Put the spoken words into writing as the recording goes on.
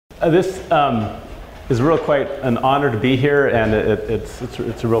This is really quite an honor to be here, and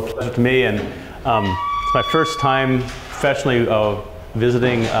it's a real pleasure to me. And it's my first time professionally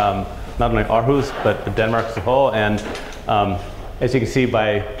visiting not only Aarhus, but Denmark as a whole. And as you can see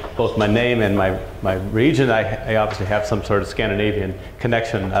by both my name and my region, I obviously have some sort of Scandinavian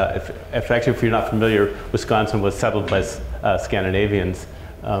connection. If you're not familiar, Wisconsin was settled by Scandinavians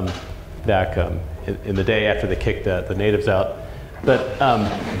back in the day after they kicked the natives out. But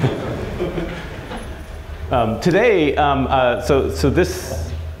today, so this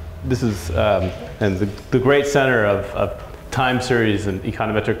is and the great center of time series and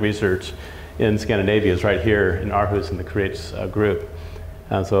econometric research in Scandinavia is right here in Aarhus in the Creates group.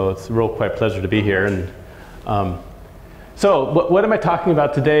 So it's a real quite pleasure to be here. And so what am I talking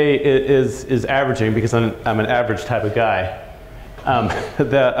about today is averaging, because I'm an average type of guy.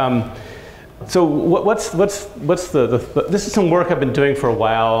 So this is some work I've been doing for a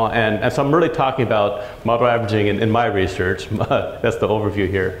while, and so I'm really talking about model averaging in my research. That's the overview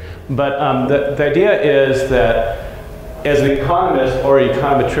here. But the idea is that as an economist or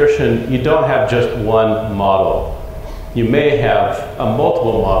econometrician, you don't have just one model. You may have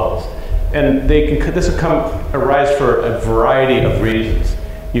multiple models, and this can arise for a variety of reasons.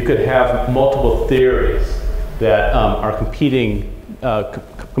 You could have multiple theories that are competing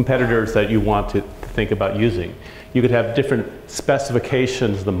competitors that you want to think about using. You could have different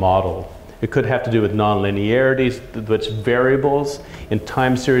specifications of the model. It could have to do with nonlinearities, which variables. In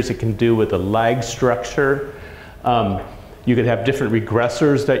time series, it can do with a lag structure. You could have different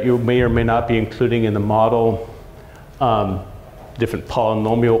regressors that you may or may not be including in the model. Different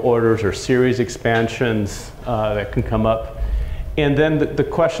polynomial orders or series expansions that can come up. And then the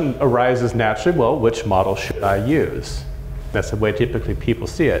question arises naturally, well, which model should I use? That's the way typically people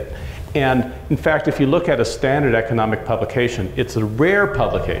see it. And in fact, if you look at a standard economic publication, it's a rare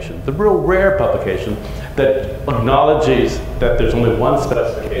publication, the real rare publication that acknowledges that there's only one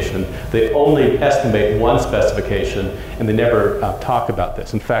specification. They only estimate one specification, and they never talk about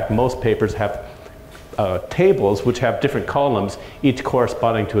this. In fact, most papers have tables which have different columns, each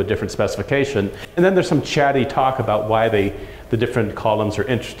corresponding to a different specification. And then there's some chatty talk about why the different columns are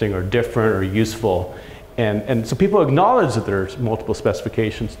interesting or different or useful. And so people acknowledge that there's multiple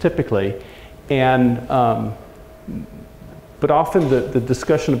specifications typically, and but often the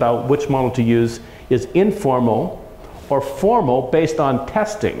discussion about which model to use is informal or formal based on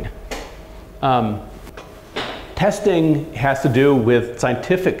testing. Testing has to do with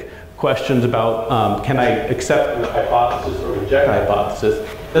scientific questions about can I accept a hypothesis or reject a hypothesis.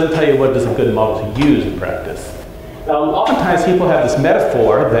 It doesn't tell you what is a good model to use in practice. Now, oftentimes people have this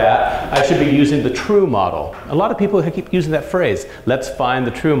metaphor that I should be using the true model. A lot of people keep using that phrase, let's find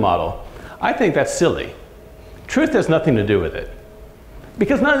the true model. I think that's silly. Truth has nothing to do with it,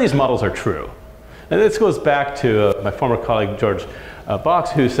 because none of these models are true. And this goes back to my former colleague, George Box,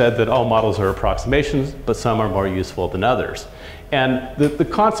 who said that all models are approximations, but some are more useful than others. And the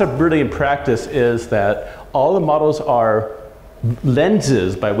concept really in practice is that all the models are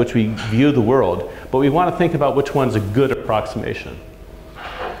lenses by which we view the world, but we want to think about which one's a good approximation.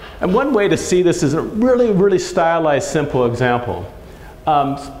 And one way to see this is a really, really stylized, simple example.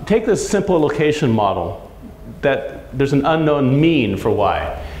 Take this simple location model that there's an unknown mean for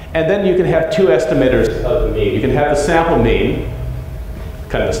y. And then you can have two estimators of the mean. You can have the sample mean,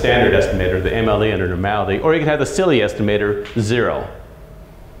 kind of the standard estimator, the MLE under normality, or you can have the silly estimator, 0.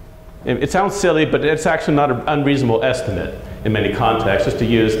 It sounds silly, but it's actually not an unreasonable estimate in many contexts, just to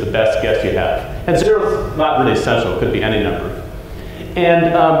use the best guess you have. And 0 is not really essential, it could be any number.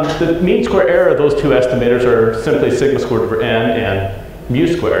 And the mean square error of those two estimators are simply sigma squared over n and mu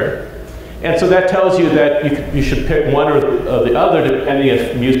squared. And so that tells you that you should pick one or the other depending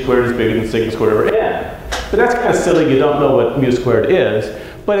if mu squared is bigger than sigma squared over n. But that's kind of silly, you don't know what mu squared is,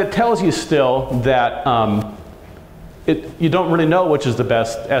 but it tells you still that you don't really know which is the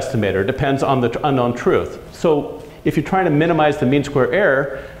best estimator. It depends on the unknown truth. So if you're trying to minimize the mean square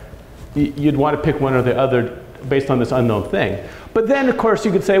error, you'd want to pick one or the other based on this unknown thing. But then, of course,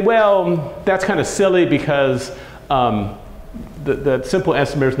 you could say, well, that's kind of silly because the simple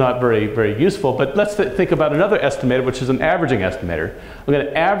estimator is not very, very useful. But let's think about another estimator, which is an averaging estimator. I'm going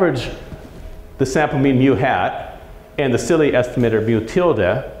to average the sample mean mu hat and the silly estimator mu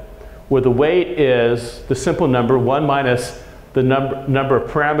tilde, where the weight is the simple number 1 minus the number of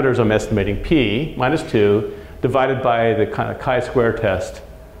parameters I'm estimating, p, minus 2, divided by the kind of chi-square test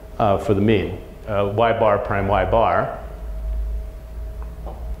for the mean, y bar prime y bar.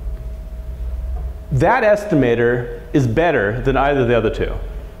 That estimator is better than either of the other two.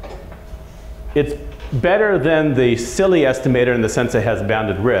 It's better than the silly estimator in the sense it has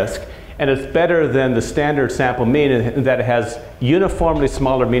bounded risk, and it's better than the standard sample mean in that it has uniformly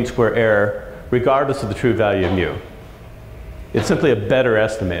smaller mean square error regardless of the true value of mu. It's simply a better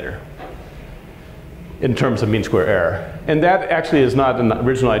estimator in terms of mean square error. And that actually is not an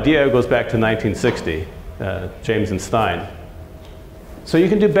original idea. It goes back to 1960, James and Stein. So you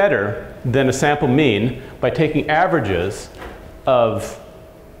can do better than a sample mean by taking averages of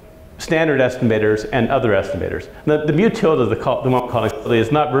standard estimators and other estimators. The mu tilde, the one I'm calling silly,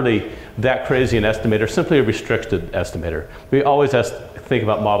 is not really that crazy an estimator, simply a restricted estimator. We always think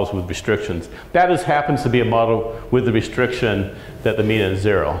about models with restrictions. That happens to be a model with the restriction that the mean is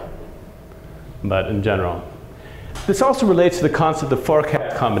 0. But in general. This also relates to the concept of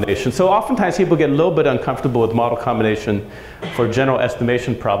forecast combination. So oftentimes people get a little bit uncomfortable with model combination for general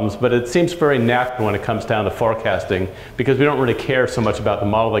estimation problems, but it seems very natural when it comes down to forecasting because we don't really care so much about the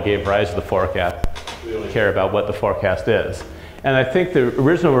model that gave rise to the forecast. We only care about what the forecast is. And I think the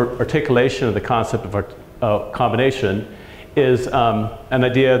original articulation of the concept of combination is an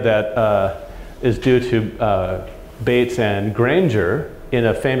idea that is due to Bates and Granger in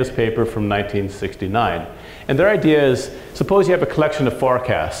a famous paper from 1969. And their idea is, suppose you have a collection of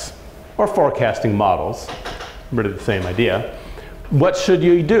forecasts, or forecasting models, really the same idea. What should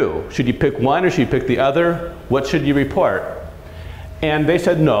you do? Should you pick one or should you pick the other? What should you report? And they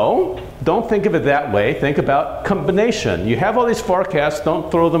said, no, don't think of it that way. Think about combination. You have all these forecasts, don't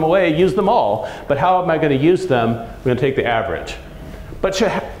throw them away, use them all. But how am I going to use them? We're going to take the average. But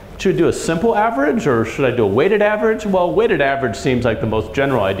should we do a simple average or should I do a weighted average? Well, weighted average seems like the most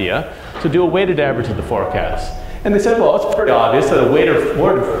general idea. So do a weighted average of the forecast. And they said, well, it's pretty obvious that a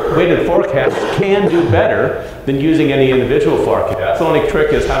weighted forecast can do better than using any individual forecast. The only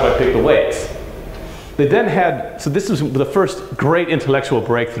trick is how do I pick the weights? They then had, so this was the first great intellectual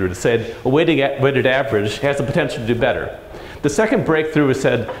breakthrough to say a weighted average has the potential to do better. The second breakthrough was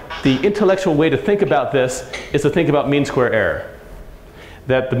said the intellectual way to think about this is to think about mean square error.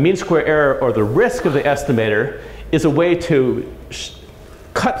 That the mean square error or the risk of the estimator is a way to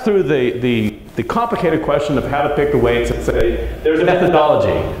cut through the complicated question of how to pick the weights and say, there's a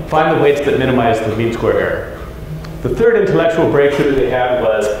methodology. Find the weights that minimize the mean square error. The third intellectual breakthrough they had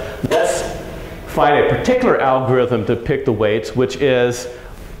was, let's find a particular algorithm to pick the weights, which is,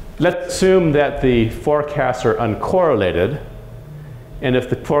 let's assume that the forecasts are uncorrelated. And if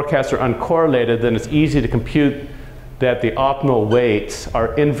the forecasts are uncorrelated, then it's easy to compute that the optimal weights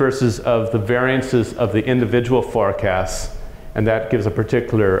are inverses of the variances of the individual forecasts, and that gives a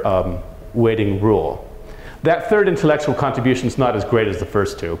particular weighting rule. That third intellectual contribution is not as great as the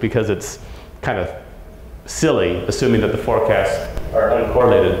first two because it's kind of silly, assuming that the forecasts are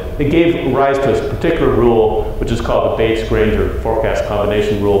uncorrelated. It gave rise to a particular rule, which is called the Bates-Granger forecast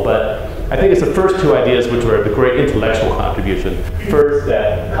combination rule, but I think it's the first two ideas which were the great intellectual contribution. First,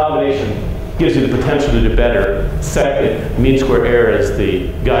 that combination gives you the potential to do better. Second, mean square error is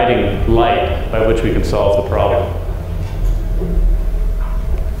the guiding light by which we can solve the problem.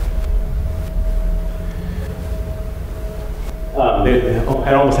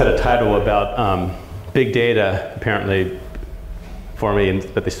 I almost had a title about big data, apparently, for me,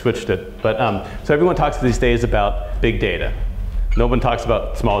 but they switched it. But so everyone talks these days about big data. No one talks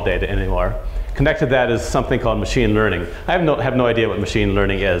about small data anymore. Connected to that is something called machine learning. I have no idea what machine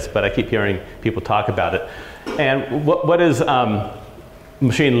learning is, but I keep hearing people talk about it. And what is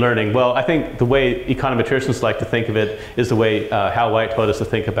machine learning? Well, I think the way econometricians like to think of it is the way Hal White told us to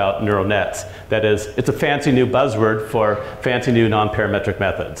think about neural nets. That is, it's a fancy new buzzword for fancy new non-parametric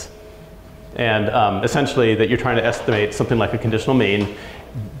methods. And essentially that you're trying to estimate something like a conditional mean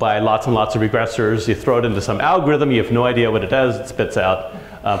by lots and lots of regressors. You throw it into some algorithm, you have no idea what it does, it spits out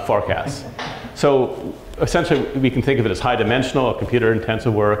forecasts. So essentially we can think of it as high dimensional, computer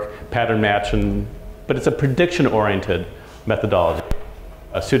intensive work, pattern match, but it's a prediction oriented methodology.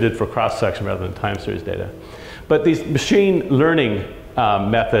 Suited for cross-section rather than time series data. But these machine learning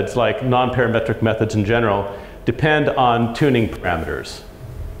methods, like non-parametric methods in general, depend on tuning parameters,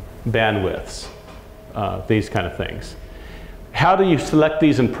 bandwidths, these kind of things. How do you select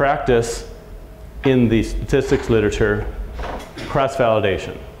these in practice in the statistics literature?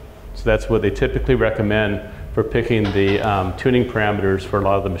 Cross-validation. So that's what they typically recommend for picking the tuning parameters for a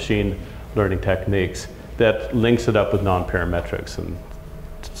lot of the machine learning techniques that links it up with non-parametrics and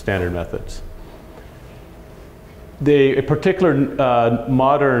standard methods. A particular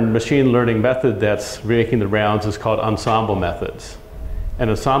modern machine learning method that's making the rounds is called ensemble methods. And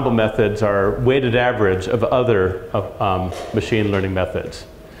ensemble methods are weighted average of other machine learning methods.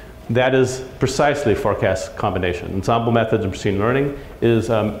 That is precisely forecast combination. Ensemble methods of machine learning is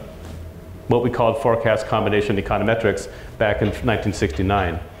what we called forecast combination econometrics back in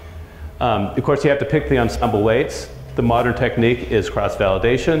 1969. Of course, you have to pick the ensemble weights. The modern technique is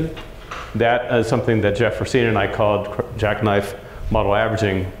cross-validation. That is something that Jeff Racine and I called jackknife model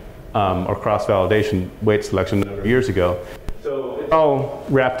averaging or cross-validation weight selection a number of years ago. So it's all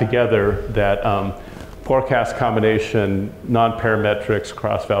wrapped together that forecast combination, non-parametrics,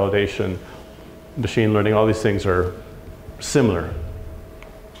 cross-validation, machine learning, all these things are similar.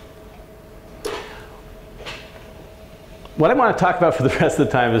 What I want to talk about for the rest of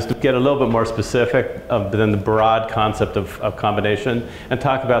the time is to get a little bit more specific than the broad concept of combination, and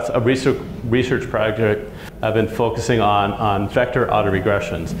talk about a research project I've been focusing on vector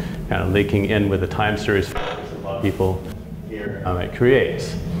autoregressions, kind of linking in with the time series that a lot of people here it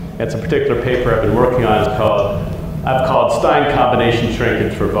creates. It's a particular paper I've been working on. I've called Stein combination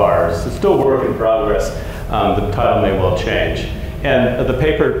shrinkage for VARs. It's still a work in progress. The title may well change. And the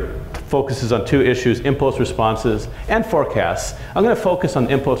paper focuses on two issues, impulse responses and forecasts. I'm going to focus on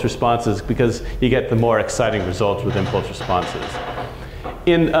impulse responses because you get the more exciting results with impulse responses.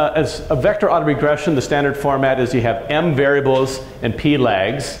 As a vector autoregression, the standard format is you have M variables and P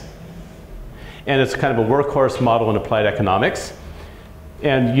lags. And it's kind of a workhorse model in applied economics,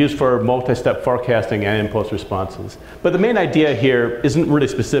 and used for multi-step forecasting and impulse responses. But the main idea here isn't really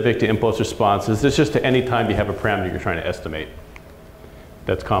specific to impulse responses. It's just to any time you have a parameter you're trying to estimate.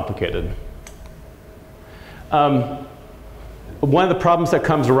 That's complicated. One of the problems that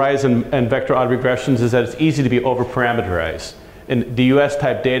comes arise in vector autoregressions is that it's easy to be over-parameterized. In the US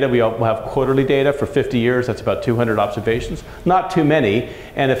type data, we will have quarterly data for 50 years. That's about 200 observations. Not too many.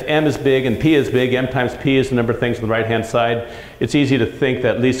 And if M is big and P is big, M times P is the number of things on the right-hand side, it's easy to think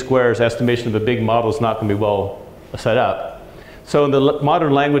that least squares estimation of a big model is not going to be well set up. So in the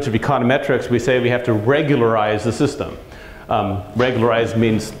modern language of econometrics, we say we have to regularize the system. Regularize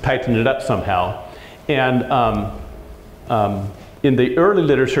means tighten it up somehow. And in the early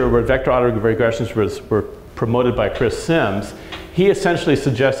literature where vector autoregressions were promoted by Chris Sims, he essentially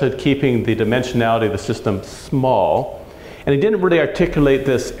suggested keeping the dimensionality of the system small. And he didn't really articulate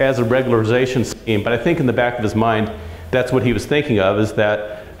this as a regularization scheme, but I think in the back of his mind, that's what he was thinking of, is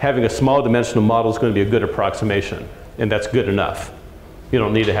that having a small dimensional model is going to be a good approximation, and that's good enough. You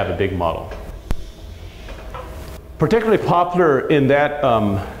don't need to have a big model. Particularly popular in that,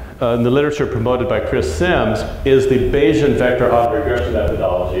 in the literature promoted by Chris Sims, is the Bayesian vector autoregression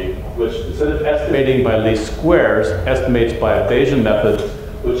methodology, which instead of estimating by least squares, estimates by a Bayesian method,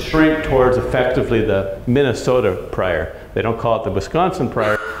 which shrink towards effectively the Minnesota prior. They don't call it the Wisconsin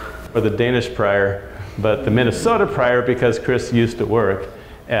prior or the Danish prior, but the Minnesota prior, because Chris used to work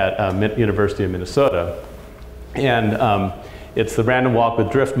at University of Minnesota. And it's the random walk with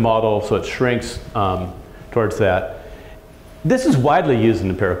drift model, so it shrinks towards that. This is widely used in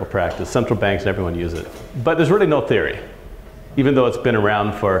empirical practice. Central banks and everyone use it. But there's really no theory, even though it's been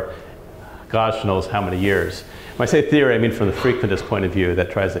around for gosh knows how many years. When I say theory, I mean from the frequentist point of view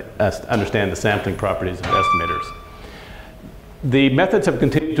that tries to understand the sampling properties of estimators. The methods have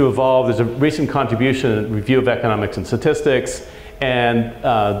continued to evolve. There's a recent contribution in Review of Economics and Statistics, and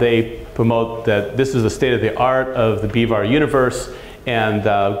they promote that this is the state of the art of the BVAR universe, and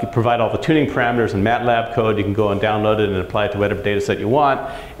provide all the tuning parameters in MATLAB code. You can go and download it and apply it to whatever data set you want,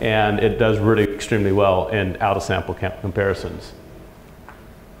 and it does really extremely well in out-of-sample comparisons.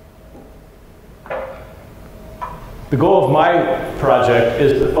 The goal of my project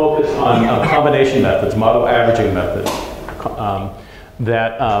is to focus on combination methods, model averaging methods,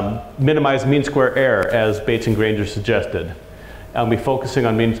 that minimize mean square error, as Bates and Granger suggested. I'll be focusing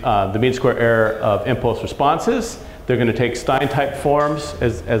on the mean square error of impulse responses. They're going to take Stein-type forms,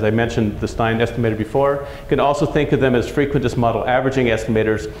 as I mentioned the Stein estimator before. You can also think of them as frequentist model averaging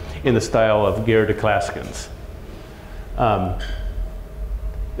estimators in the style of Gere de Clasken's.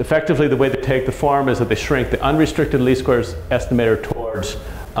 Effectively, the way they take the form is that they shrink the unrestricted least squares estimator towards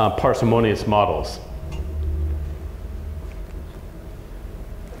parsimonious models.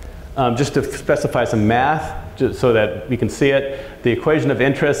 Just to specify some math, just so that we can see it, the equation of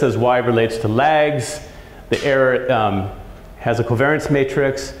interest as y relates to lags. The error has a covariance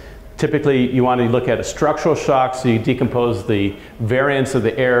matrix. Typically, you want to look at a structural shock, so you decompose the variance of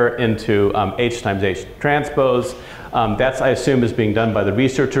the error into h times h transpose. That's, I assume, is being done by the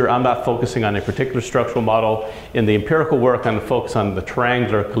researcher. I'm not focusing on a particular structural model. In the empirical work, I'm going to focus on the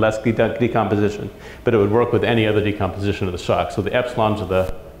triangular Koleski decomposition, but it would work with any other decomposition of the shock. So the epsilons are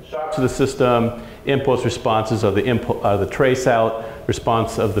the shocks of the system, impulse responses are the trace out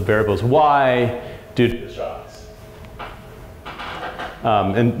response of the variables y due to the shocks.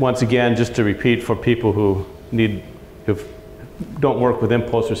 And once again, just to repeat for people who've don't work with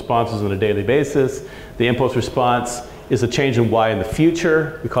impulse responses on a daily basis. The impulse response is a change in y in the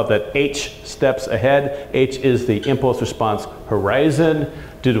future. We call that h steps ahead. H is the impulse response horizon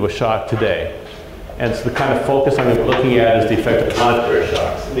due to a shock today. And so the kind of focus I'm looking at is the effect of monetary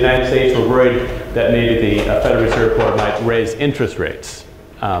shocks. In the United States, we're worried that maybe the Federal Reserve Board might raise interest rates.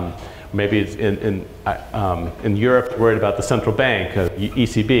 Maybe it's in Europe, we're worried about the central bank,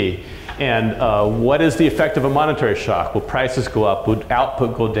 ECB. And what is the effect of a monetary shock? Will prices go up? Will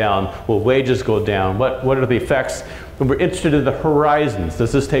output go down? Will wages go down? What are the effects? And we're interested in the horizons.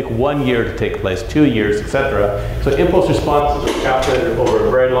 Does this take 1 year to take place, 2 years, et cetera? So impulse responses are calculated over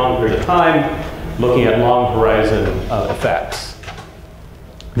a very long period of time, looking at long horizon effects.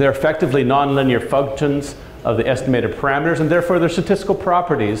 They're effectively nonlinear functions of the estimated parameters, and therefore their statistical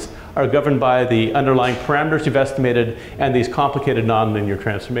properties are governed by the underlying parameters you've estimated and these complicated nonlinear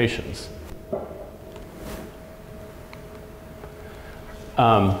transformations.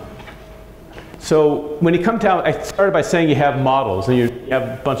 So when you come down, I started by saying you have models, and you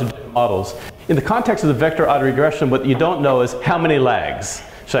have a bunch of different models. In the context of the vector autoregression, what you don't know is how many lags.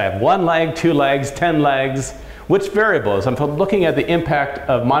 Should I have 1 lag, 2 lags, 10 lags? Which variables? I'm looking at the impact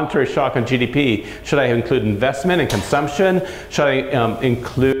of monetary shock on GDP. Should I include investment and consumption? Should I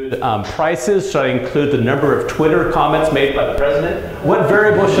include prices? Should I include the number of Twitter comments made by the president? What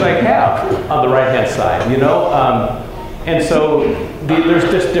variable should I have on the right-hand side? You know, and so there's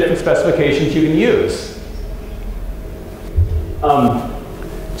just different specifications you can use.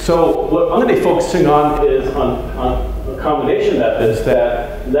 So what I'm going to be focusing on is on a combination methods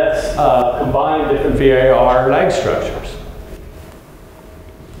that lets combine different VAR lag structures.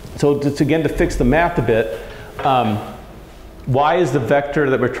 So just again, to fix the math a bit, y is the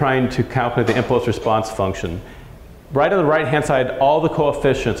vector that we're trying to calculate the impulse response function. Right on the right-hand side, all the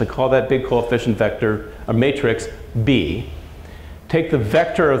coefficients, and call that big coefficient vector, a matrix, B. Take the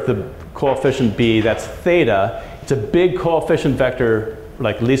vector of the coefficient B, that's theta. It's a big coefficient vector,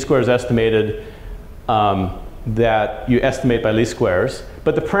 like least squares estimated, that you estimate by least squares.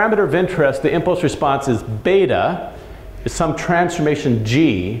 But the parameter of interest, the impulse response, is beta, is some transformation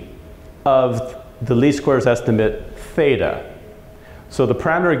g of the least squares estimate theta. So the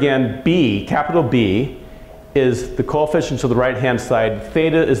parameter again, B, capital B, is the coefficients of the right-hand side.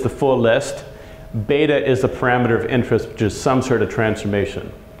 Theta is the full list. Beta is the parameter of interest, which is some sort of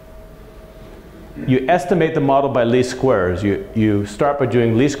transformation. You estimate the model by least squares. You start by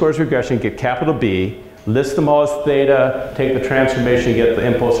doing least squares regression, get capital B, list them all as theta, take the transformation, get the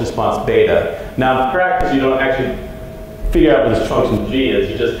impulse response beta. Now in practice, you don't actually figure out what this function g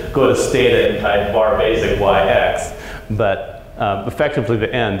is. You just go to theta and type bar basic yx. But effectively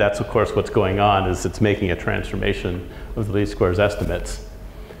the end, that's of course what's going on, is it's making a transformation of the least squares estimates.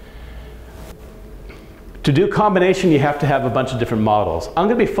 To do combination, you have to have a bunch of different models. I'm going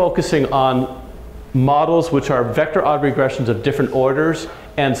to be focusing on models which are vector autoregressions of different orders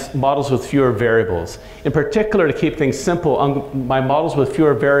and models with fewer variables. In particular, to keep things simple, my models with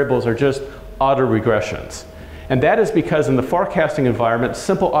fewer variables are just autoregressions. And that is because in the forecasting environment,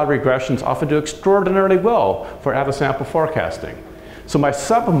 simple autoregressions often do extraordinarily well for out-of-sample forecasting. So my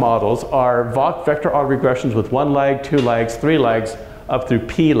submodels are vector autoregressions with 1 lag, 2 lags, 3 lags, up through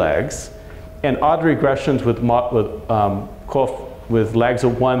p lags, and autoregressions with lags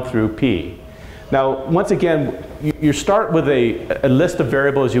of 1 through p. Now, once again, you start with a list of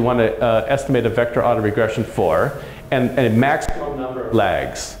variables you want to estimate a vector autoregression for, and a maximum number of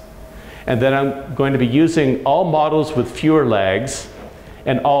lags. And then I'm going to be using all models with fewer lags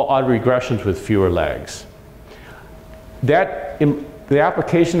and all autoregressions with fewer lags. The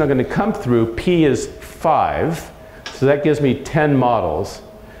application I'm going to come through, p is 5, so that gives me 10 models.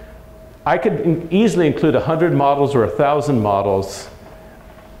 I could easily include 100 models or 1,000 models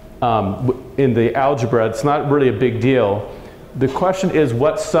in the algebra. It's not really a big deal. The question is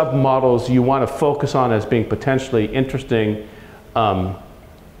what submodels you want to focus on as being potentially interesting for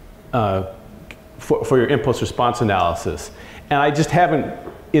your impulse response analysis. And I just haven't,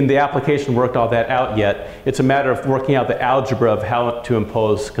 in the application, worked all that out yet. It's a matter of working out the algebra of how to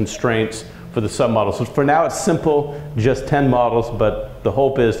impose constraints for the submodels. So for now, it's simple, just 10 models, but the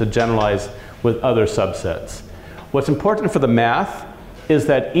hope is to generalize with other subsets. What's important for the math is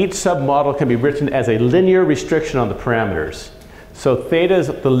that each submodel can be written as a linear restriction on the parameters. So theta is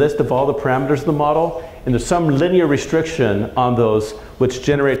the list of all the parameters of the model, and there's some linear restriction on those which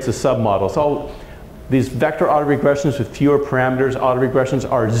generates the submodel. So these vector autoregressions with fewer parameters, autoregressions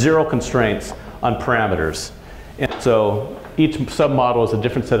are 0 constraints on parameters. And so each submodel is a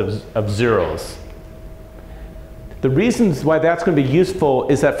different set of zeros. The reasons why that's going to be useful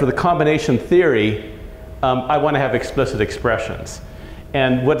is that for the combination theory, I want to have explicit expressions.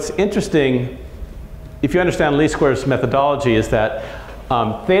 And what's interesting, if you understand least squares methodology, is that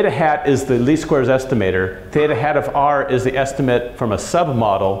theta hat is the least squares estimator. Theta hat of R is the estimate from a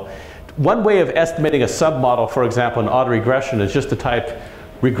submodel. One way of estimating a submodel, for example, in autoregression, is just to type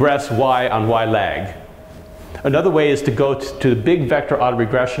regress y on y lag. Another way is to go to the big vector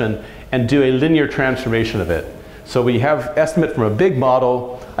autoregression and do a linear transformation of it. So we have estimate from a big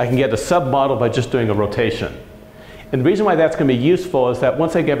model. I can get a submodel by just doing a rotation. And the reason why that's going to be useful is that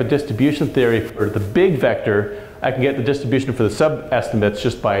once I get a distribution theory for the big vector, I can get the distribution for the sub-estimates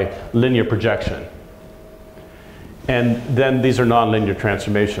just by linear projection. And then these are nonlinear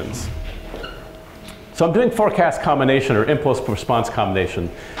transformations. So I'm doing forecast combination or impulse response combination.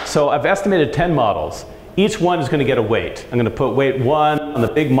 So I've estimated 10 models. Each one is going to get a weight. I'm going to put weight 1 on the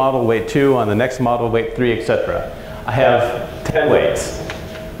big model, weight 2 on the next model, weight 3, etc. I have 10 weights.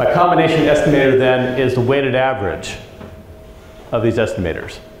 My combination estimator then is the weighted average of these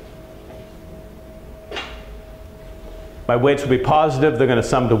estimators. My weights will be positive. They're going to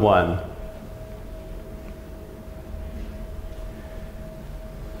sum to 1.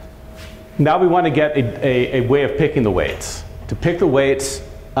 Now we want to get a way of picking the weights. To pick the weights,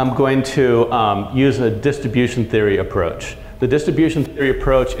 I'm going to use a distribution theory approach. The distribution theory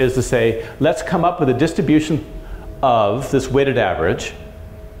approach is to say, let's come up with a distribution of this weighted average,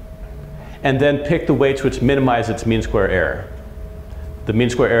 and then pick the weights which minimize its mean square error, the mean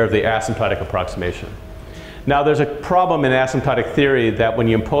square error of the asymptotic approximation. Now there's a problem in asymptotic theory that when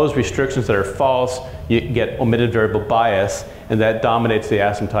you impose restrictions that are false, you get omitted variable bias, and that dominates the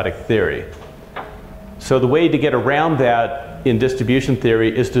asymptotic theory. So the way to get around that in distribution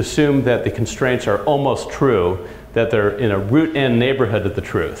theory is to assume that the constraints are almost true, that they're in a root n neighborhood of the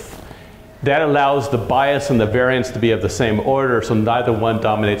truth. That allows the bias and the variance to be of the same order, so neither one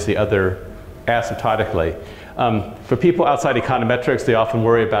dominates the other asymptotically. For people outside econometrics, they often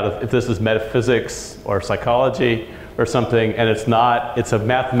worry about if this is metaphysics or psychology or something, and it's not. It's a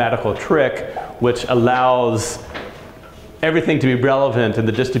mathematical trick which allows everything to be relevant in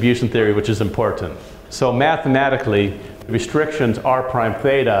the distribution theory, which is important. So mathematically, the restrictions r prime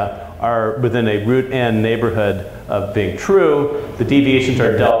theta are within a root n neighborhood of being true. The deviations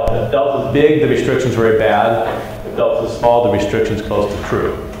are delta. If delta is big, the restriction's very bad. If delta is small, the restriction's close to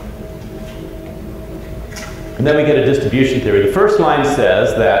true. And then we get a distribution theory. The first line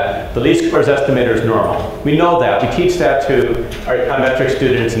says that the least squares estimator is normal. We know that. We teach that to our econometrics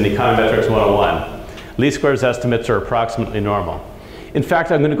students in Econometrics 101. Least squares estimates are approximately normal. In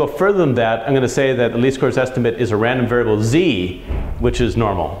fact, I'm going to go further than that. I'm going to say that the least squares estimate is a random variable z, which is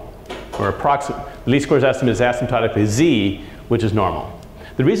normal. Or the least squares estimate is asymptotically z, which is normal.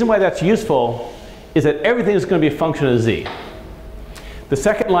 The reason why that's useful is that everything is going to be a function of z. The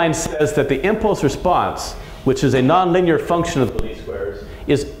second line says that the impulse response, which is a nonlinear function of the least squares,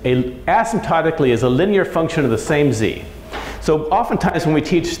 is asymptotically is a linear function of the same z. So oftentimes when we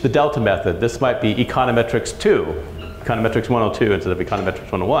teach the delta method, this might be Econometrics 2, Econometrics 102 instead of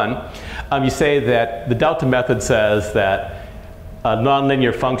Econometrics 101, you say that the delta method says that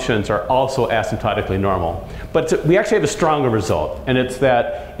nonlinear functions are also asymptotically normal. But we actually have a stronger result, and it's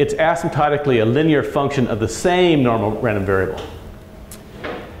that it's asymptotically a linear function of the same normal random variable.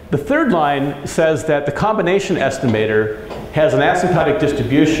 The third line says that the combination estimator has an asymptotic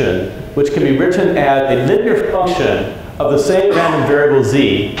distribution which can be written as a linear function of the same random variable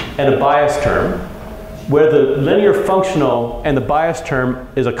z and a bias term, where the linear functional and the bias term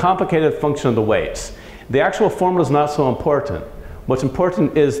is a complicated function of the weights. The actual formula is not so important. What's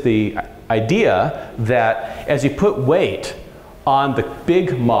important is the idea that as you put weight on the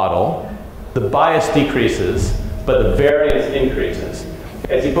big model, the bias decreases, but the variance increases.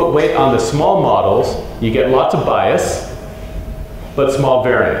 As you put weight on the small models, you get lots of bias, but small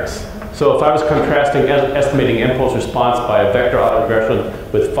variance. So if I was contrasting estimating impulse response by a vector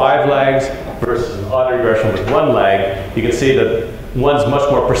autoregression with 5 lags versus an autoregression with 1 lag, you can see that one's much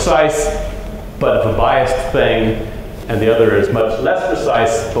more precise, but of a biased thing, and the other is much less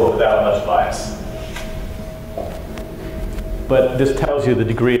precise, but without much bias. But this tells you the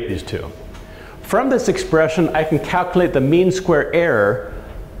degree of these two. From this expression, I can calculate the mean square error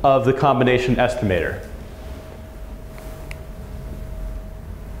of the combination estimator.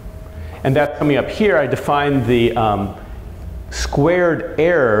 And that coming up here, I define the squared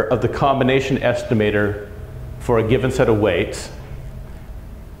error of the combination estimator for a given set of weights.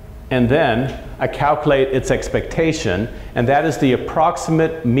 And then I calculate its expectation, and that is the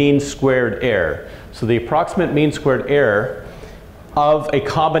approximate mean squared error. So the approximate mean squared error of a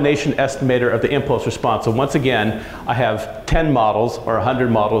combination estimator of the impulse response. So once again, I have 10 models or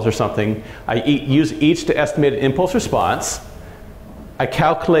 100 models or something. I use each to estimate an impulse response. I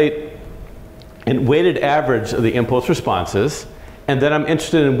calculate a weighted average of the impulse responses, and then I'm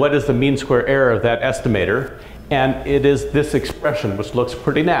interested in what is the mean square error of that estimator, and it is this expression, which looks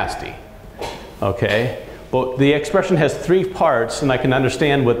pretty nasty. Okay? But the expression has 3 parts, and I can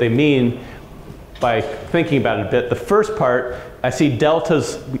understand what they mean by thinking about it a bit. The first part, I see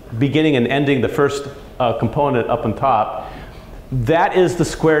deltas beginning and ending the first component up on top. That is the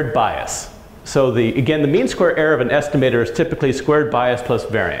squared bias. So again, the mean square error of an estimator is typically squared bias plus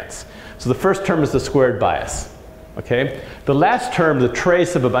variance. So the first term is the squared bias. Okay? The last term, the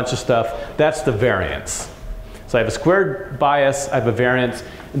trace of a bunch of stuff, that's the variance. So I have a squared bias, I have a variance,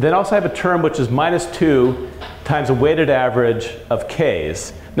 and then also I have a term which is -2 times a weighted average of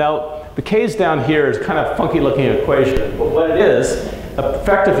k's. Now, the k's down here is kind of funky looking equation, but what it is,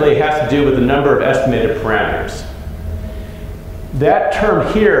 effectively has to do with the number of estimated parameters. That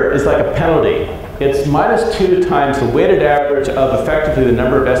term here is like a penalty. It's -2 times the weighted average of effectively the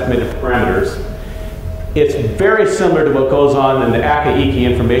number of estimated parameters. It's very similar to what goes on in the ACA-EAKI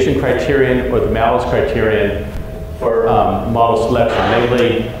information criterion or the Malus criterion for model selection.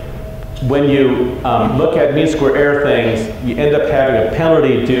 Namely, when you look at mean square error things, you end up having a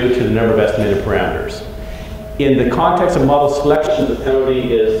penalty due to the number of estimated parameters. In the context of model selection, the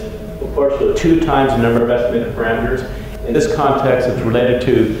penalty is proportional to 2 times the number of estimated parameters. In this context, it's related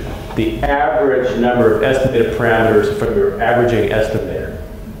to the average number of estimated parameters from your averaging estimator.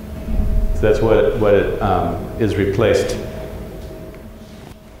 So that's what it is replaced.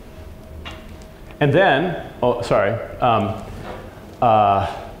 And then,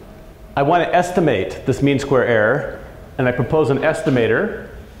 I want to estimate this mean square error, and I propose an estimator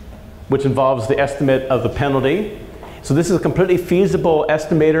which involves the estimate of the penalty. So this is a completely feasible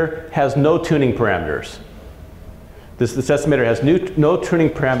estimator, has no tuning parameters. This estimator has no tuning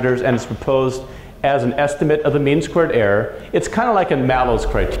parameters, and it's proposed as an estimate of the mean squared error. It's kind of like a Malus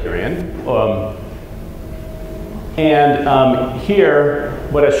criterion. Here,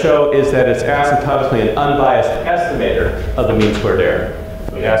 what I show is that it's asymptotically an unbiased estimator of the mean squared error.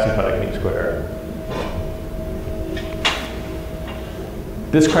 The asymptotic mean squared error.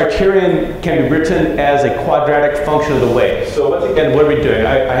 This criterion can be written as a quadratic function of the weight. So once again, what are we doing?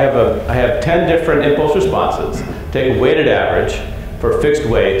 I have 10 different impulse responses. Take a weighted average for fixed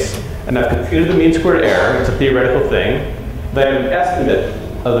weights, and I've computed the mean squared error. It's a theoretical thing. Then I have an estimate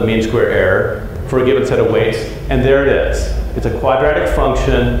of the mean squared error for a given set of weights, and there it is. It's a quadratic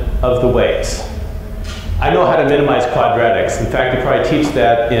function of the weights. I know how to minimize quadratics. In fact, you probably teach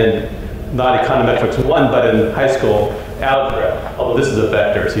that in not econometrics 1, but in high school algebra. Although this is a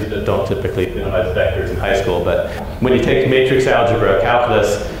vector, so you don't typically minimize vectors in high school. But when you take matrix algebra,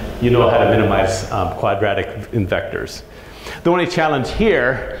 calculus, you know how to minimize quadratic in vectors. The only challenge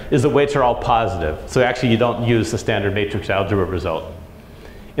here is the weights are all positive. So actually, you don't use the standard matrix algebra result.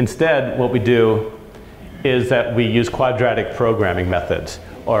 Instead, what we do is that we use quadratic programming methods,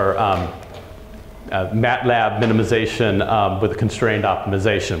 or MATLAB minimization with constrained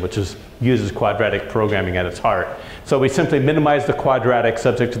optimization, which uses quadratic programming at its heart. So we simply minimize the quadratic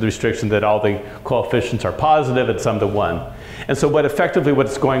subject to the restriction that all the coefficients are positive and sum to 1. And so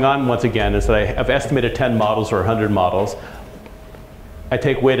what's going on once again is that I have estimated 10 models or 100 models. I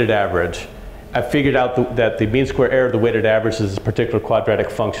take weighted average. I've figured out that the mean square error of the weighted average is a particular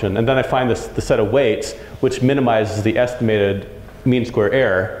quadratic function. And then I find the set of weights which minimizes the estimated mean square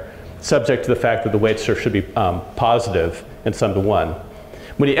error, subject to the fact that the weights should be positive and sum to 1.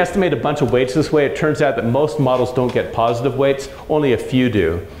 When you estimate a bunch of weights this way, it turns out that most models don't get positive weights, only a few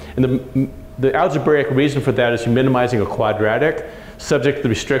do. And the algebraic reason for that is you're minimizing a quadratic, subject to the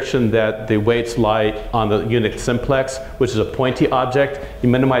restriction that the weights lie on the unit simplex, which is a pointy object. You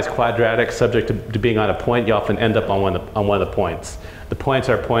minimize quadratic, subject to being on a point, you often end up on one of the points. The points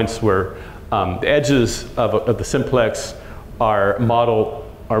are points where the edges of the simplex are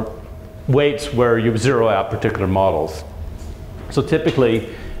weights where you zero out particular models. So typically,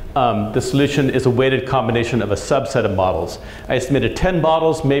 the solution is a weighted combination of a subset of models. I estimated 10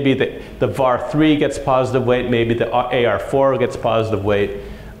 models, maybe the var3 gets positive weight, maybe the AR4 gets positive weight,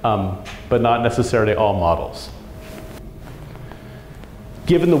 but not necessarily all models.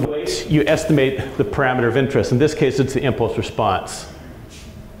 Given the weights, you estimate the parameter of interest. In this case, it's the impulse response.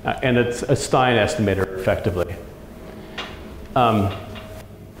 And it's a Stein estimator, effectively.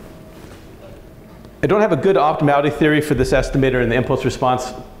 I don't have a good optimality theory for this estimator in the impulse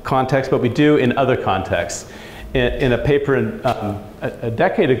response context, but we do in other contexts. In a paper a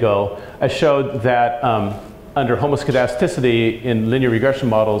decade ago, I showed that under homoscedasticity in linear regression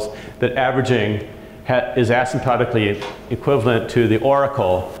models that averaging is asymptotically equivalent to the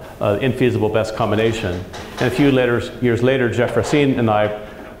oracle, infeasible best combination. And a few years later, Jeff Racine and I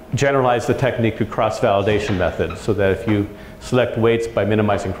generalized the technique to cross-validation method, so that if you select weights by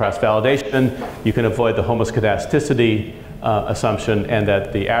minimizing cross-validation, you can avoid the homoscedasticity assumption, and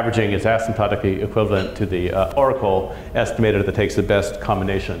that the averaging is asymptotically equivalent to the oracle estimator that takes the best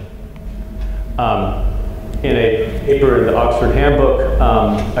combination. In a paper in the Oxford Handbook,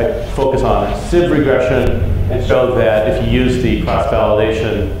 I focus on sieve regression and show that if you use the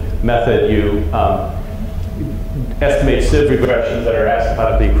cross-validation method, you estimate sieve regressions that are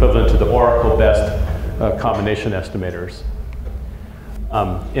asymptotically equivalent to the oracle best combination estimators.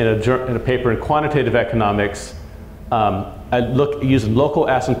 In a paper in quantitative economics, I use local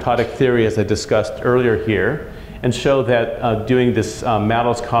asymptotic theory, as I discussed earlier here, and show that doing this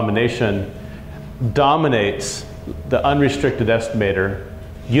Maddles combination dominates the unrestricted estimator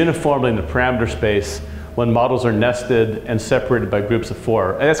uniformly in the parameter space when models are nested and separated by groups of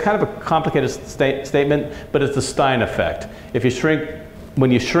 4. And that's kind of a complicated statement, but it's the Stein effect. If you shrink, when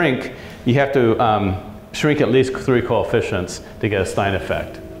you shrink, you have to shrink at least 3 coefficients to get a Stein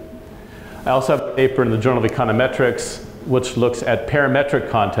effect. I also have a paper in the Journal of Econometrics which looks at parametric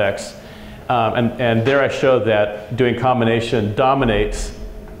contexts, and there I show that doing combination dominates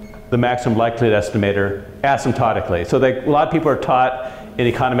the maximum likelihood estimator asymptotically. So a lot of people are taught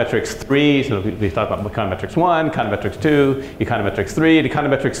in econometrics 3, so we talk about econometrics 1, econometrics 2, econometrics 3. In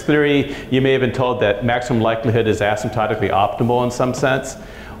econometrics 3, you may have been told that maximum likelihood is asymptotically optimal in some sense.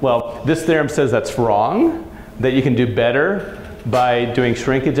 Well, this theorem says that's wrong, that you can do better by doing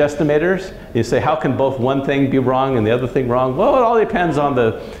shrinkage estimators. You say, how can both one thing be wrong and the other thing wrong? Well, it all depends on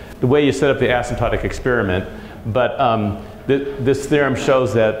the way you set up the asymptotic experiment. But this theorem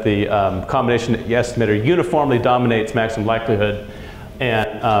shows that the combination estimator uniformly dominates maximum likelihood,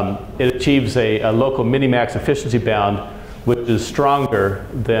 and it achieves a local minimax efficiency bound, which is stronger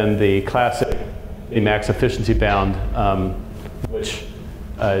than the classic minimax efficiency bound, which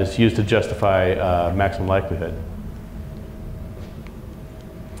is used to justify maximum likelihood.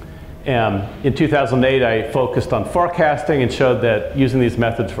 In 2008, I focused on forecasting and showed that using these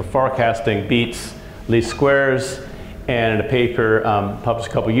methods for forecasting beats least squares. And in a paper published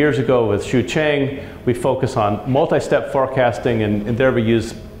a couple years ago with Xu Cheng, we focus on multi-step forecasting, and there we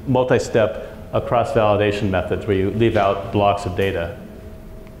use multi-step cross-validation methods where you leave out blocks of data.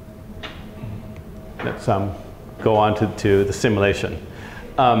 Let's go on to the simulation.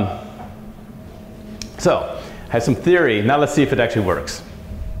 So I have some theory. Now let's see if it actually works.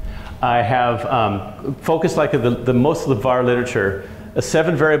 I have focused, like the most of the VAR literature, a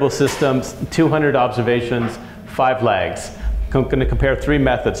 7 variable system, 200 observations, 5 lags. I'm going to compare 3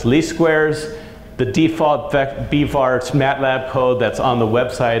 methods: least squares, the default BVAR MATLAB code that's on the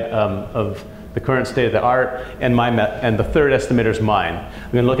website of the current state of the art, and the third estimator is mine.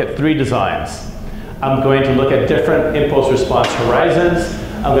 I'm going to look at 3 designs. I'm going to look at different impulse response horizons.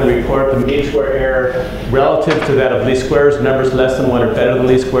 I'm going to report the mean square error relative to that of least squares. Numbers less than 1 are better than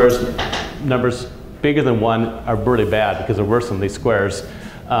least squares. Numbers bigger than 1 are really bad because they're worse than least squares.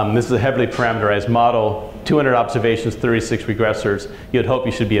 This is a heavily parameterized model, 200 observations, 36 regressors. You'd hope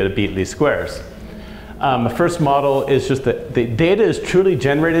you should be able to beat least squares. The first model is just that the data is truly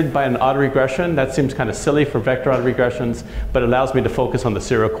generated by an autoregression. That seems kind of silly for vector autoregressions, but it allows me to focus on the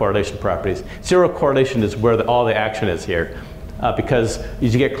serial correlation properties. Serial correlation is where all the action is here, because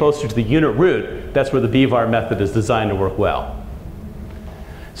as you get closer to the unit root, that's where the BVAR method is designed to work well.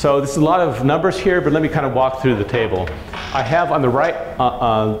 So this is a lot of numbers here, but let me kind of walk through the table. I have on the right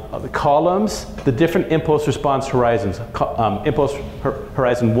the columns the different impulse response horizons, impulse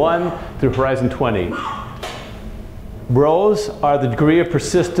horizon 1 through horizon 20. Rows are the degree of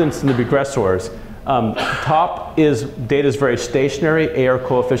persistence in the regressors. Top is data is very stationary, AR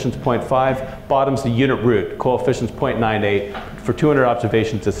coefficient's 0.5. Bottom's the unit root, coefficient's 0.98. For 200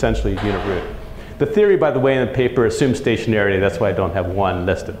 observations, essentially unit root. The theory, by the way, in the paper assumes stationarity. That's why I don't have 1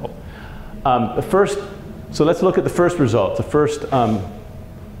 listed. So let's look at the first result. The first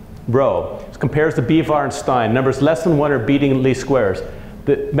row compares the BVAR and Stein. Numbers less than 1 are beating least squares.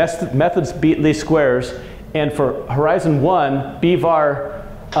 The methods beat least squares, and for horizon 1, BVAR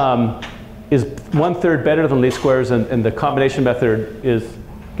is 1/3 better than least squares, and the combination method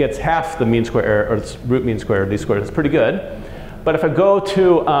gets half the mean square error, or its root mean square, least squares. It's pretty good. But if I go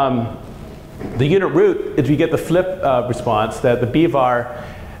to the unit root, if you get the flip response, that the BVAR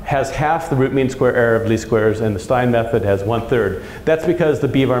has half the root mean square error of least squares, and the Stein method has 1/3. That's because the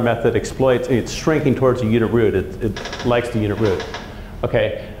BVAR method exploits, it's shrinking towards the unit root. It likes the unit root.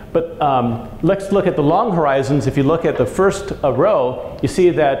 Okay. But let's look at the long horizons. If you look at the first row, you see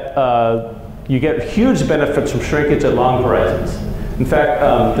that you get huge benefits from shrinkage at long horizons. In fact,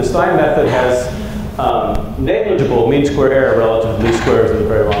 the Stein method has negligible mean square error relative to least squares in the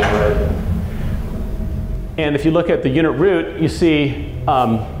very long horizon. And if you look at the unit root, you see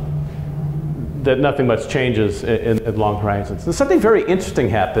that nothing much changes in long horizons. And something very interesting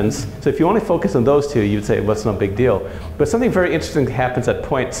happens. So if you only focus on those two, you'd say, well, it's no big deal. But something very interesting happens at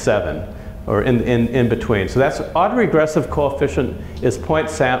 0.7, or in between. So that's autoregressive coefficient is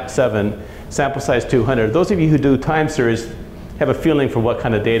 0.7, sample size 200. Those of you who do time series have a feeling for what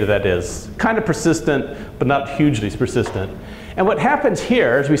kind of data that is. Kind of persistent, but not hugely persistent. And what happens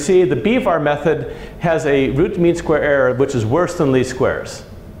here is we see the BVAR method has a root mean square error which is worse than least squares.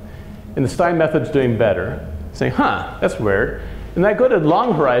 And the Stein method's doing better. Saying, huh, that's weird. And I go to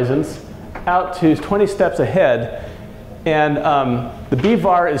long horizons out to 20 steps ahead, and the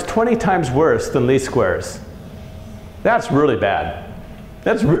BVAR is 20 times worse than least squares. That's really bad.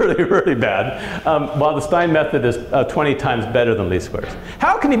 That's really, really bad. While the Stein method is 20 times better than least squares.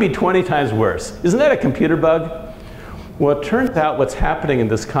 How can it be 20 times worse? Isn't that a computer bug? Well, it turns out what's happening in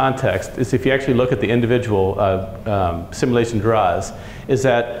this context is if you actually look at the individual simulation draws, is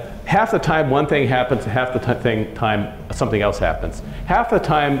that half the time one thing happens, half the time something else happens. Half the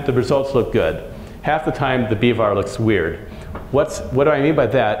time the results look good. Half the time the BVAR looks weird. What do I mean by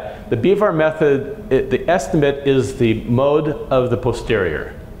that? The BVAR method, the estimate is the mode of the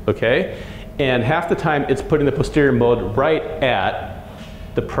posterior, okay? And half the time it's putting the posterior mode right at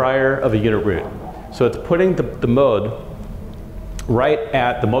the prior of a unit root. So it's putting the mode right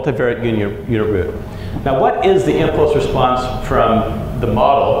at the multivariate unit root. Now what is the impulse response from the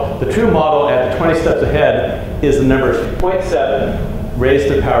model? The true model at the 20 steps ahead is the number 0.7 raised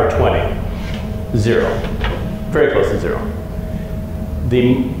to the power 20. 0. Very close to 0.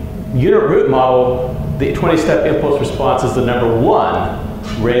 The unit root model, the 20-step impulse response is the number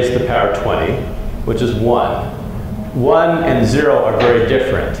 1 raised to the power 20, which is 1. 1 and 0 are very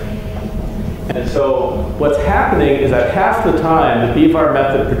different. And so what's happening is that half the time the BVAR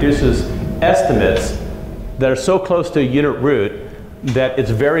method produces estimates that are so close to a unit root that it's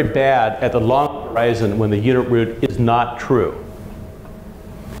very bad at the long horizon when the unit root is not true.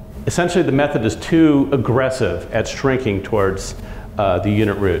 Essentially, the method is too aggressive at shrinking towards the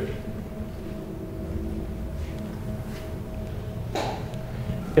unit root.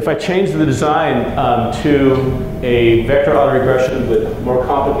 If I change the design to a vector autoregression with more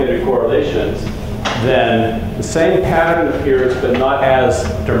complicated correlations, then the same pattern appears, but not as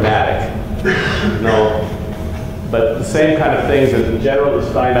dramatic. No, but the same kind of things. In general, the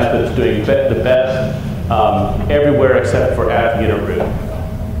Stein method is doing the best everywhere except for at unit root.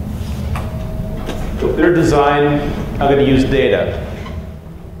 So their design, I'm going to use data.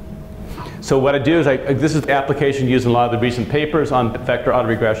 So what I do is, this is the application used in a lot of the recent papers on vector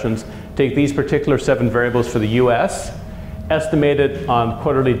autoregressions. Take these particular 7 variables for the US, estimate it on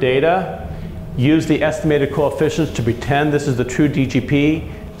quarterly data, use the estimated coefficients to pretend this is the true DGP,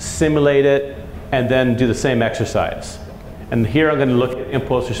 simulate it, and then do the same exercise. And here I'm going to look at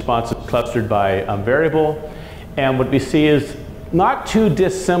impulse responses clustered by variable. And what we see is not too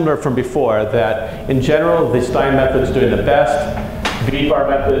dissimilar from before, that in general the Stein method is doing the best. BVAR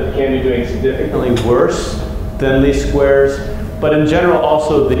method can be doing significantly worse than least squares, but in general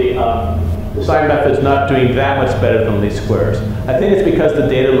also the Stein method is not doing that much better than least squares. I think it's because the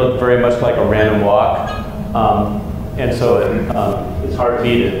data look very much like a random walk, and so it's hard to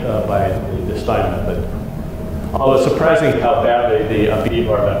beat it by the Stein method. Although it's surprising how badly the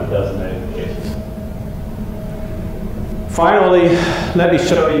BVAR method does in many cases. Finally, let me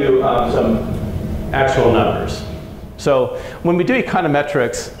show you some actual numbers. So when we do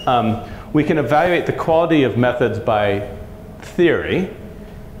econometrics, we can evaluate the quality of methods by theory,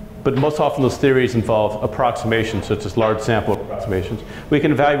 but most often those theories involve approximations, such as large sample approximations. We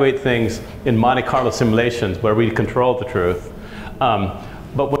can evaluate things in Monte Carlo simulations where we control the truth.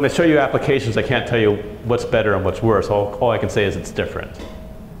 But when I show you applications, I can't tell you what's better and what's worse. All I can say is it's different.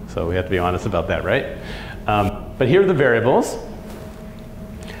 So we have to be honest about that, right? But here are the variables.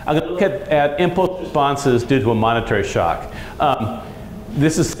 I'm going to look at impulse responses due to a monetary shock.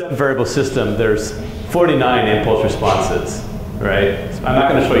 This is a variable system. There's 49 impulse responses, right? So I'm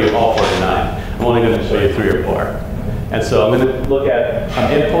not going to show you all 49. I'm only going to show you 3 or 4. And so I'm going to look at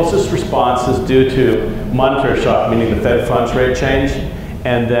impulse responses due to monetary shock, meaning the Fed funds rate change.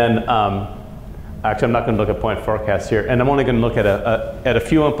 And then, actually I'm not going to look at point forecasts here. And I'm only going to look at a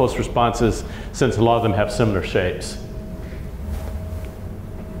few impulse responses, since a lot of them have similar shapes.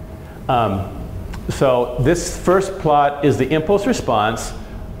 So this first plot is the impulse response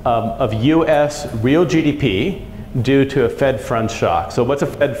of US real GDP due to a Fed funds shock. So what's a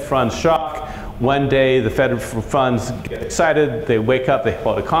Fed funds shock? One day the Fed funds get excited, they wake up, they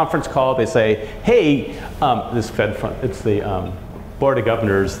hold a conference call, they say, hey, this Fed fund, it's the Board of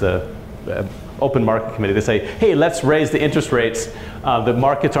Governors, the Open Market Committee, they say, hey, let's raise the interest rates. The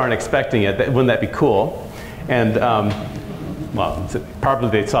markets aren't expecting it, wouldn't that be cool? And well, probably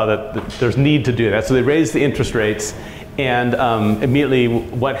they saw that there's need to do that, so they raise the interest rates, and immediately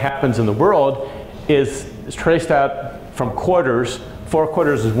what happens in the world is traced out from quarters. 4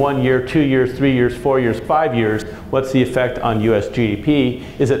 quarters is 1 year, 2 years, 3 years, 4 years, 5 years. What's the effect on US GDP?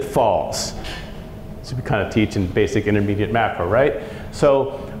 Is it falls. So we kind of teach in basic intermediate macro, right?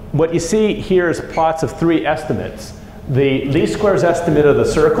 So what you see here is plots of 3 estimates. The least squares estimate are the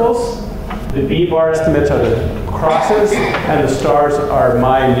circles, the B-bar estimates are the crosses, and the stars are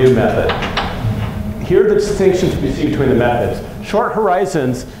my new method. Here are the distinctions we see between the methods. Short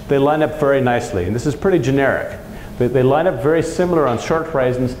horizons, they line up very nicely, and this is pretty generic. They line up very similar on short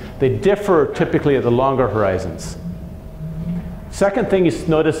horizons. They differ typically at the longer horizons. Second thing you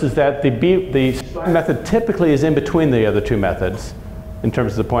notice is that the method typically is in between the other 2 methods in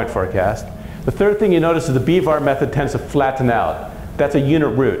terms of the point forecast. The third thing you notice is the B-var method tends to flatten out. That's a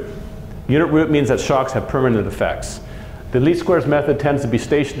unit root. Unit root means that shocks have permanent effects. The least squares method tends to be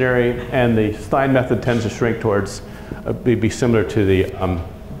stationary, and the Stein method tends to shrink towards, be similar to the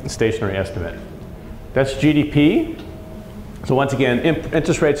stationary estimate. That's GDP. So once again,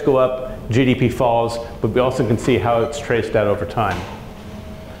 interest rates go up, GDP falls, but we also can see how it's traced out over time.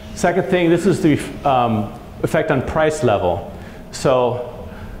 Second thing, this is the effect on price level. So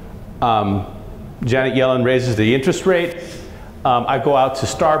Janet Yellen raises the interest rate. I go out to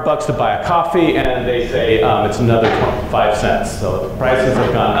Starbucks to buy a coffee, and they say it's another 25 cents. So the prices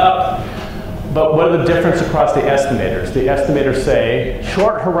have gone up. But what are the differences across the estimators? The estimators say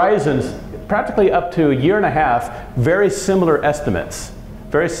short horizons, practically up to 1.5 years, very similar estimates.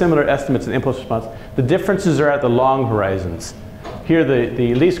 Very similar estimates in impulse response. The differences are at the long horizons. Here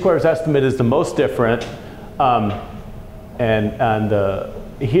the least squares estimate is the most different.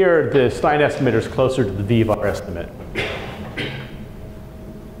 Here the Stein estimator is closer to the V-var estimate.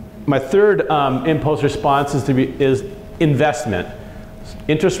 My third impulse response is investment.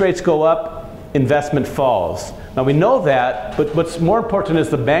 Interest rates go up, investment falls. Now we know that, but what's more important is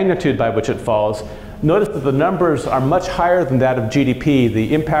the magnitude by which it falls. Notice that the numbers are much higher than that of GDP.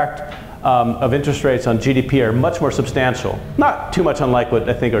 The impact of interest rates on GDP are much more substantial. Not too much unlike what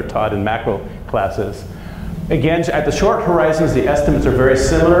I think are taught in macro classes. Again, at the short horizons, the estimates are very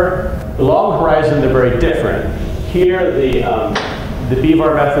similar. The long horizon, they're very different. Here, the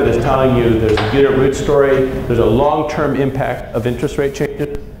B-var method is telling you there's a unit root story. There's a long-term impact of interest rate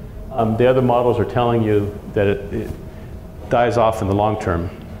changes. The other models are telling you that it dies off in the long term.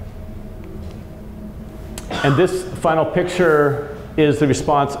 And this final picture is the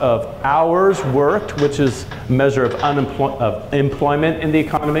response of hours worked, which is a measure of employment in the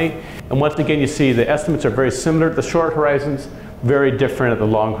economy. And once again, you see the estimates are very similar at the short horizons, very different at the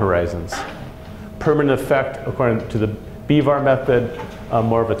long horizons. Permanent effect according to the B-var method,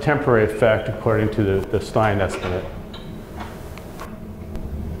 more of a temporary effect according to the Stein estimate.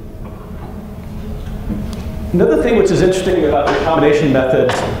 Another thing which is interesting about the combination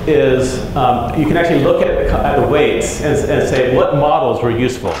methods is you can actually look at the weights and say what models were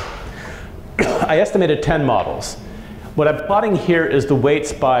useful. I estimated 10 models. What I'm plotting here is the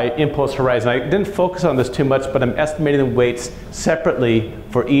weights by impulse horizon. I didn't focus on this too much, but I'm estimating the weights separately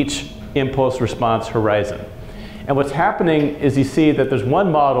for each impulse response horizon. And what's happening is you see that there's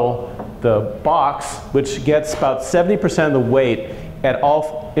one model, the box, which gets about 70% of the weight at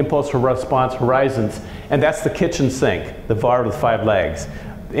all impulse response horizons, and that's the kitchen sink, the VAR with 5 legs.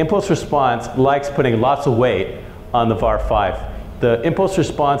 The impulse response likes putting lots of weight on the VAR 5. The impulse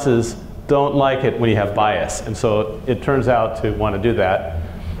responses don't like it when you have bias, and so it turns out to want to do that.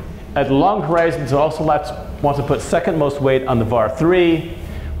 At long horizons, it also wants to put second most weight on the VAR 3,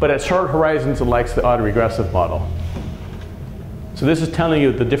 but at short horizons, it likes the autoregressive model. So this is telling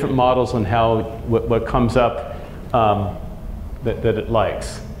you the different models and how what comes up that it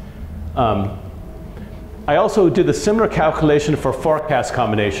likes. I also did a similar calculation for forecast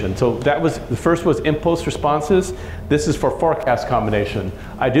combination. So that was, the first was impulse responses. This is for forecast combination.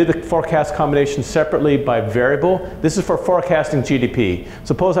 I do the forecast combination separately by variable. This is for forecasting GDP.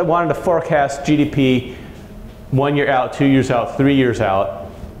 Suppose I wanted to forecast GDP 1 year out, 2 years out, 3 years out.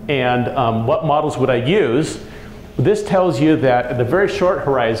 And what models would I use? This tells you that at the very short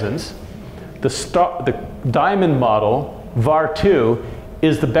horizons, the diamond model, VAR2,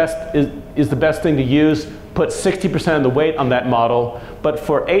 is the best thing to use. put 60% of the weight on that model, but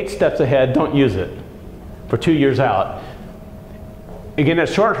for 8 steps ahead, don't use it for 2 years out. Again, at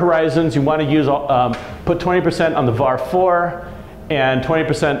short horizons, you want to use, put 20% on the VAR4 and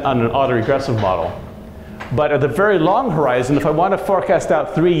 20% on an autoregressive model. But at the very long horizon, if I want to forecast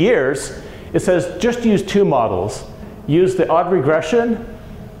out 3 years, it says just use 2 models. Use the autoregression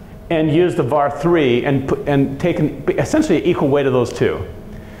and use the VAR3 and take essentially equal weight of those 2.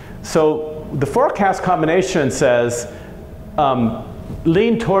 So the forecast combination says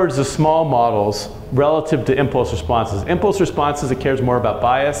lean towards the small models relative to impulse responses. Impulse responses, it cares more about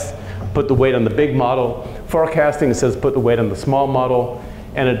bias. Put the weight on the big model. Forecasting, it says put the weight on the small model.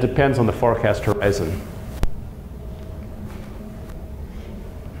 And it depends on the forecast horizon.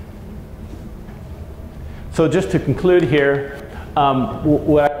 So just to conclude here,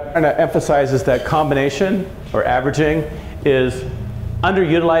 what I'm trying to emphasize is that combination, or averaging, is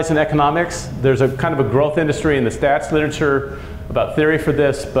underutilized in economics. There's a kind of a growth industry in the stats literature about theory for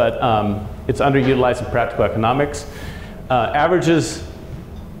this, but it's underutilized in practical economics. Averages,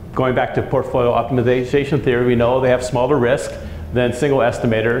 going back to portfolio optimization theory, we know they have smaller risk than single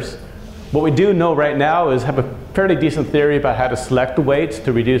estimators. What we do know right now is have a fairly decent theory about how to select the weights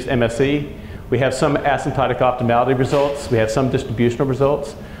to reduce MSE. We have some asymptotic optimality results. We have some distributional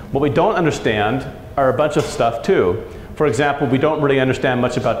results. What we don't understand are a bunch of stuff too. For example, we don't really understand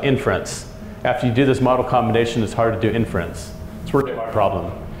much about inference. After you do this model combination, it's hard to do inference. It's really a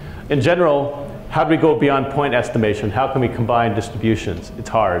problem. In general, how do we go beyond point estimation? How can we combine distributions? It's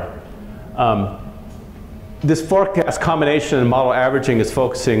hard. This forecast combination and model averaging is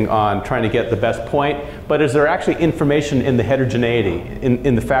focusing on trying to get the best point, but is there actually information in the heterogeneity,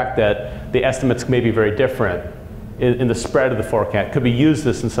 in the fact that the estimates may be very different in the spread of the forecast? Could we use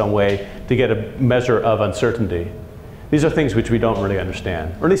this in some way to get a measure of uncertainty? These are things which we don't really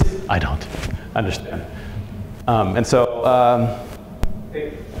understand, or at least I don't understand. And so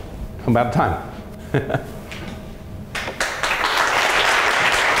I'm out of time.